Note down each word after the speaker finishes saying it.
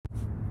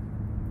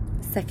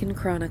2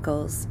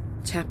 Chronicles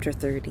chapter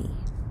 30.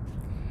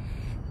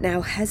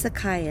 Now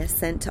Hezekiah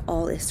sent to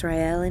all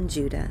Israel and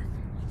Judah,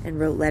 and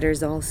wrote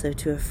letters also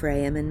to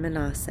Ephraim and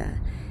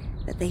Manasseh,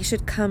 that they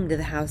should come to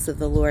the house of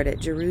the Lord at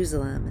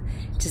Jerusalem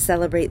to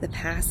celebrate the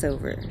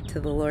Passover to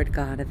the Lord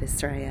God of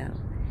Israel.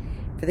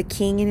 For the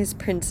king and his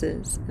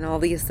princes and all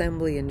the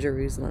assembly in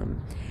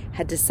Jerusalem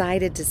had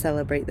decided to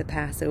celebrate the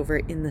Passover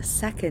in the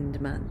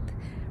second month,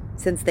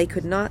 since they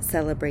could not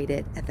celebrate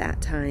it at that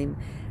time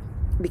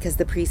because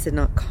the priests had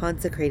not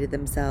consecrated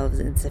themselves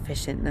in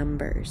sufficient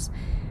numbers,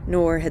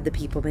 nor had the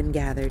people been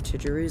gathered to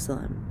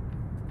Jerusalem.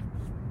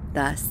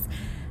 Thus,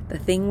 the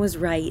thing was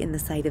right in the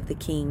sight of the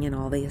king and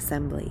all the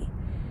assembly.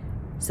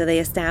 So they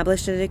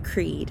established a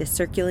decree to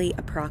circulate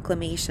a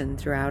proclamation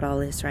throughout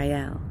all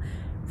Israel,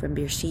 from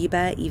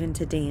Beersheba even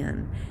to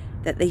Dan,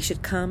 that they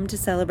should come to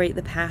celebrate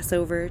the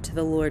Passover to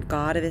the Lord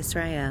God of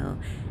Israel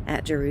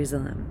at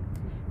Jerusalem,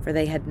 for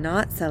they had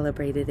not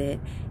celebrated it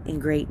in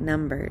great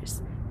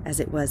numbers, as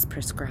it was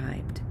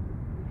prescribed.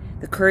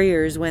 The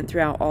couriers went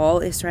throughout all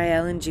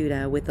Israel and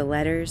Judah with the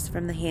letters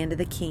from the hand of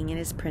the king and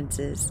his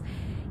princes,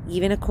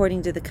 even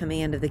according to the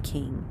command of the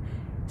king,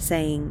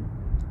 saying,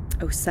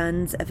 O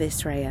sons of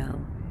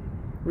Israel,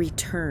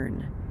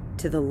 return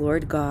to the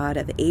Lord God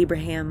of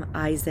Abraham,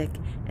 Isaac,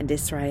 and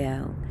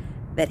Israel,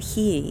 that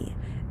he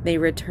may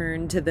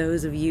return to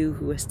those of you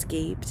who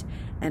escaped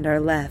and are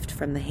left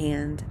from the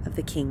hand of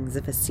the kings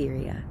of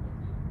Assyria.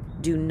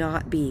 Do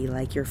not be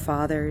like your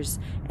fathers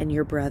and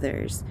your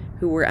brothers,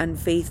 who were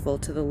unfaithful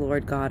to the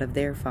Lord God of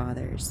their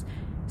fathers,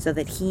 so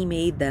that he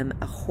made them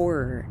a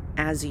horror,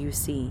 as you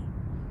see.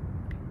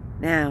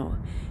 Now,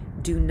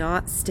 do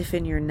not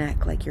stiffen your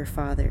neck like your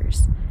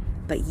fathers,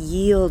 but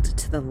yield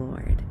to the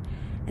Lord,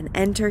 and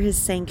enter his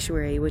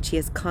sanctuary which he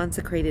has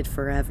consecrated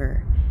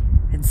forever,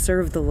 and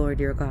serve the Lord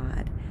your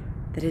God,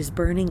 that his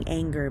burning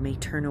anger may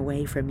turn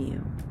away from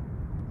you.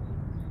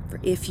 For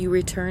if you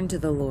return to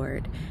the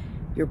Lord,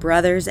 your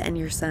brothers and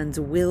your sons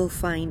will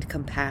find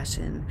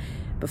compassion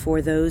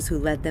before those who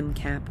led them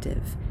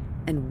captive,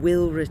 and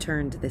will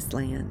return to this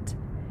land.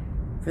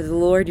 For the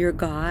Lord your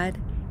God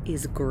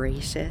is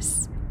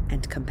gracious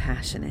and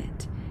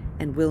compassionate,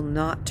 and will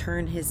not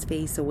turn his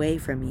face away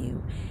from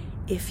you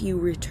if you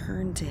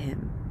return to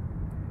him.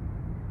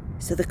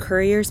 So the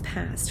couriers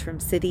passed from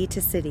city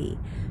to city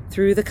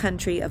through the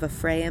country of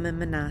Ephraim and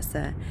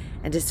Manasseh,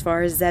 and as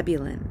far as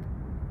Zebulun.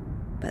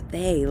 But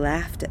they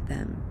laughed at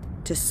them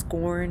to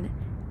scorn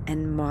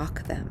and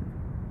mock them.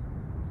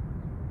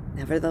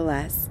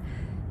 Nevertheless,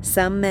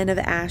 some men of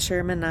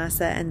Asher,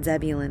 Manasseh, and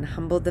Zebulun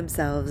humbled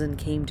themselves and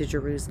came to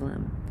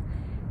Jerusalem.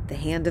 The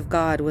hand of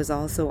God was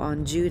also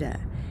on Judah,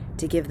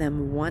 to give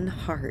them one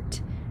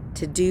heart,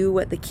 to do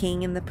what the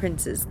king and the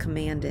princes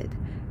commanded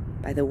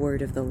by the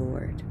word of the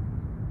Lord.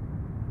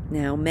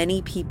 Now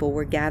many people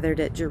were gathered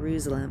at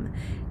Jerusalem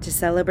to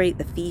celebrate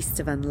the feast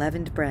of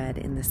unleavened bread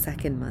in the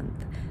second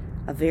month,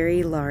 a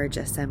very large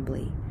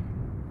assembly.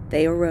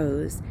 They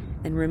arose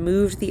and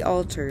removed the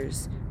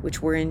altars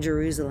which were in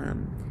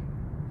Jerusalem.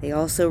 They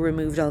also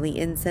removed all the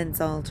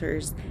incense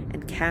altars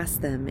and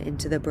cast them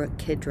into the brook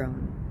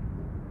Kidron.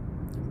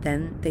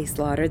 Then they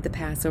slaughtered the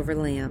Passover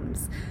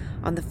lambs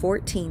on the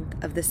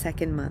 14th of the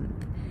second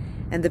month,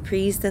 and the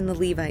priests and the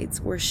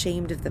Levites were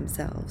ashamed of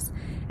themselves,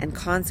 and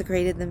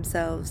consecrated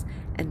themselves,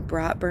 and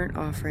brought burnt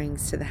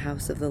offerings to the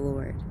house of the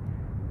Lord.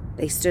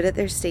 They stood at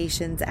their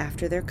stations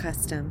after their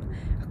custom,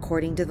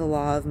 according to the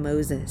law of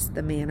Moses,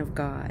 the man of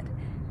God.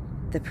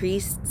 The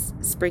priests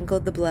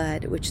sprinkled the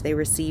blood which they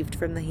received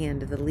from the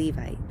hand of the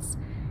Levites,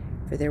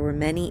 for there were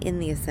many in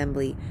the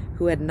assembly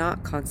who had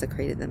not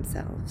consecrated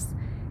themselves.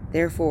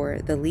 Therefore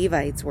the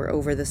Levites were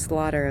over the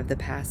slaughter of the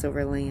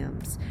Passover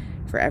lambs,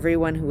 for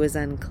everyone who was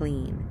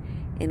unclean,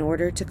 in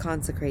order to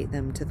consecrate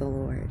them to the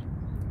Lord.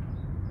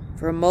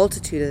 For a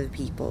multitude of the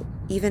people,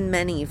 even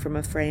many from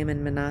Ephraim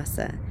and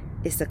Manasseh,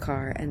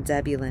 Issachar and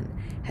Zebulun,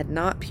 had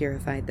not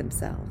purified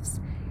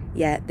themselves,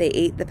 yet they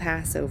ate the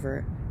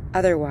Passover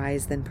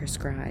otherwise than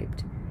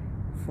prescribed.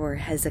 For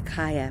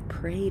Hezekiah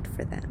prayed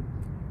for them,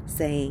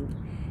 saying,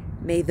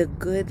 May the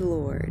good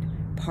Lord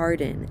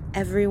pardon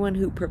everyone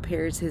who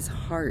prepares his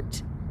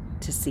heart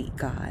to seek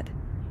God,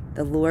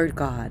 the Lord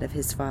God of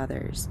his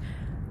fathers,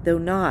 though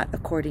not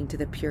according to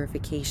the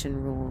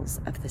purification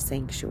rules of the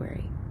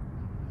sanctuary.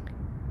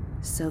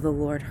 So the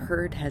Lord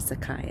heard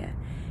Hezekiah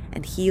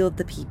and healed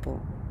the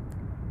people.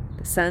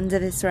 The sons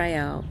of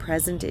Israel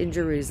present in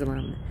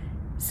Jerusalem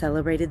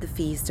celebrated the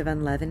feast of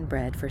unleavened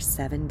bread for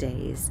 7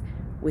 days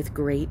with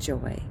great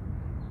joy.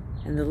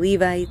 And the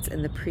Levites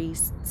and the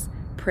priests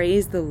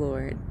praised the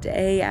Lord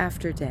day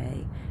after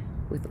day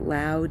with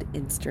loud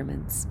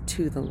instruments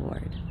to the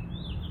Lord.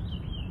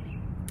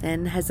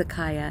 Then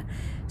Hezekiah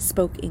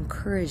spoke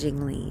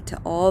encouragingly to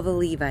all the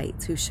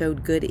Levites who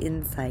showed good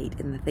insight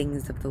in the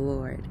things of the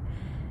Lord.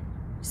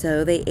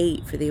 So they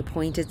ate for the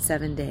appointed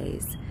 7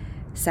 days,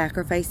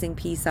 sacrificing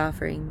peace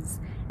offerings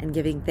and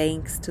giving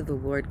thanks to the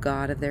Lord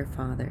God of their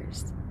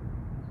fathers.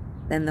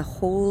 Then the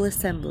whole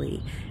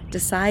assembly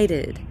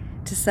decided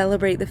to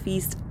celebrate the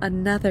feast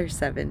another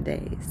 7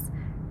 days.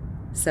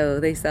 So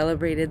they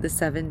celebrated the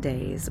 7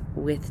 days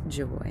with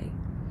joy.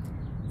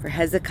 For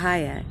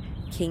Hezekiah,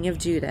 king of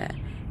Judah,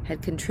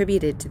 had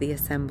contributed to the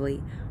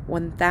assembly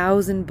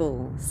 1,000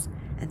 bulls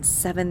and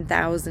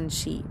 7,000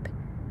 sheep,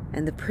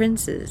 and the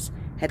princes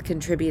had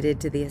contributed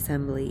to the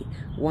assembly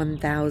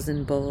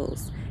 1,000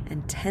 bulls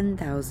and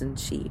 10,000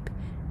 sheep,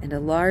 and a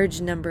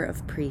large number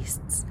of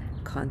priests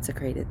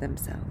consecrated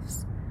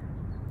themselves.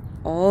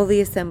 All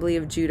the assembly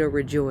of Judah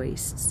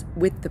rejoiced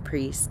with the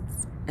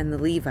priests and the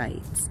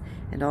Levites,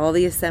 and all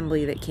the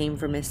assembly that came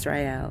from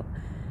Israel,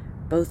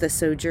 both the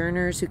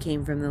sojourners who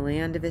came from the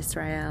land of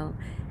Israel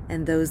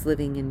and those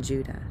living in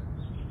Judah.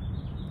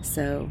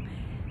 So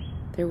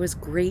there was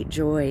great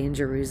joy in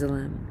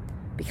Jerusalem,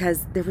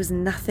 because there was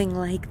nothing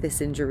like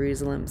this in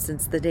Jerusalem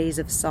since the days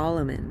of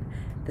Solomon,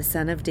 the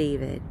son of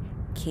David,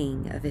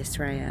 king of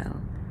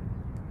Israel.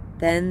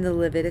 Then the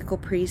Levitical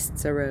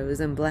priests arose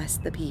and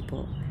blessed the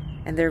people,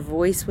 and their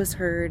voice was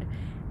heard,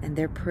 and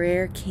their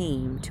prayer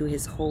came to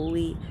his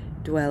holy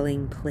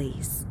dwelling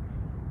place,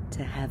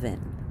 to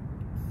heaven.